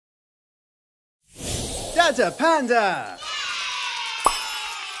Dadda Panda!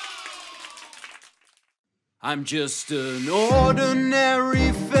 I'm just an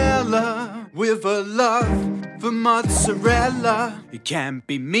ordinary fella with a love for mozzarella. It can't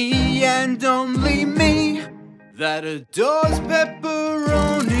be me and only me that adores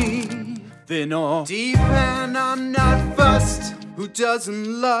pepperoni. Thin or deep, and I'm not fussed. Who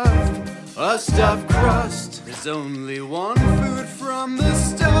doesn't love a stuffed crust? There's only one food from the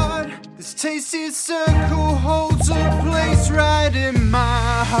start. This tasty circle holds a place right in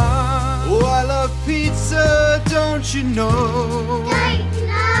my heart. Oh, I love pizza, don't you know?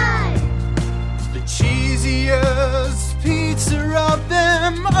 The cheesiest pizza of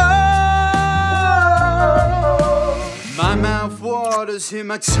them all. My mouth waters, hear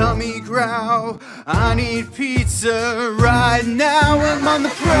my tummy growl. I need pizza right now, I'm on the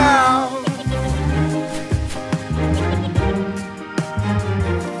prowl.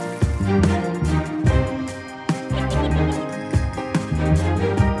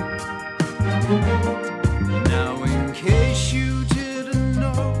 Now in case you didn't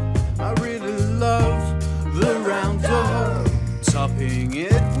know, I really love the round dough, topping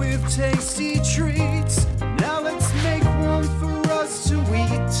it with tasty treats. Now let's make one for us to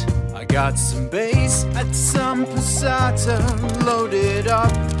eat. I got some base and some passata, load it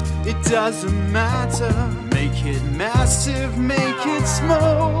up, it doesn't matter. Make it massive, make it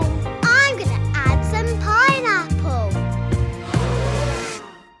small. I'm gonna add some pineapple.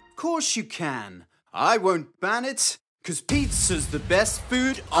 Of course you can. I won't ban it, 'cause pizza's the best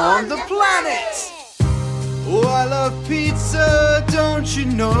food on the planet. Oh, I love pizza, don't you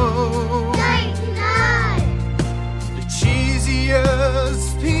know? The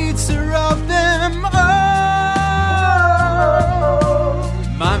cheesiest pizza of them all.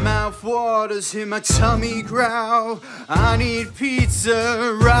 My mouth waters, hear my tummy growl. I need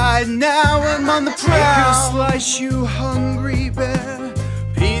pizza right now, I'm on the prowl. Take a slice, you hungry bear.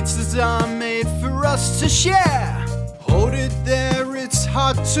 Pizzas are made for us to share. Hold it there, it's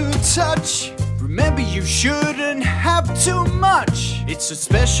hard to touch. Remember, you shouldn't have too much. It's a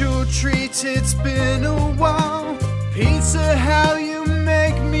special treat, it's been a while. Pizza, how you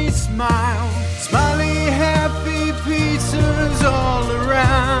make me smile. Smiley, happy pizzas all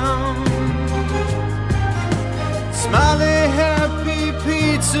around. Smiley, happy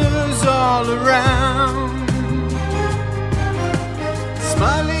pizzas all around.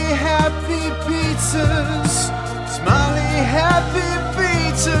 Smiley, happy pizzas. Smiley, happy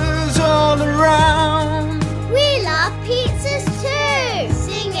pizzas all around. We love pizzas too.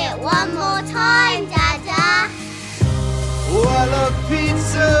 Sing it one more time, Dada. Oh, I love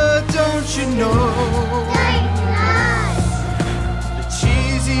pizza, don't you know? The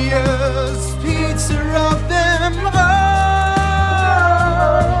cheesiest pizza of them all.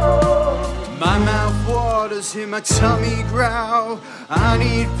 My mouth waters, hear my tummy growl. I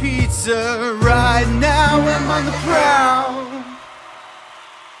need pizza right now, I'm on the prowl.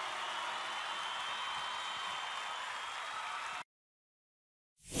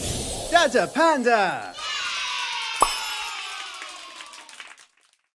 Dadda Panda!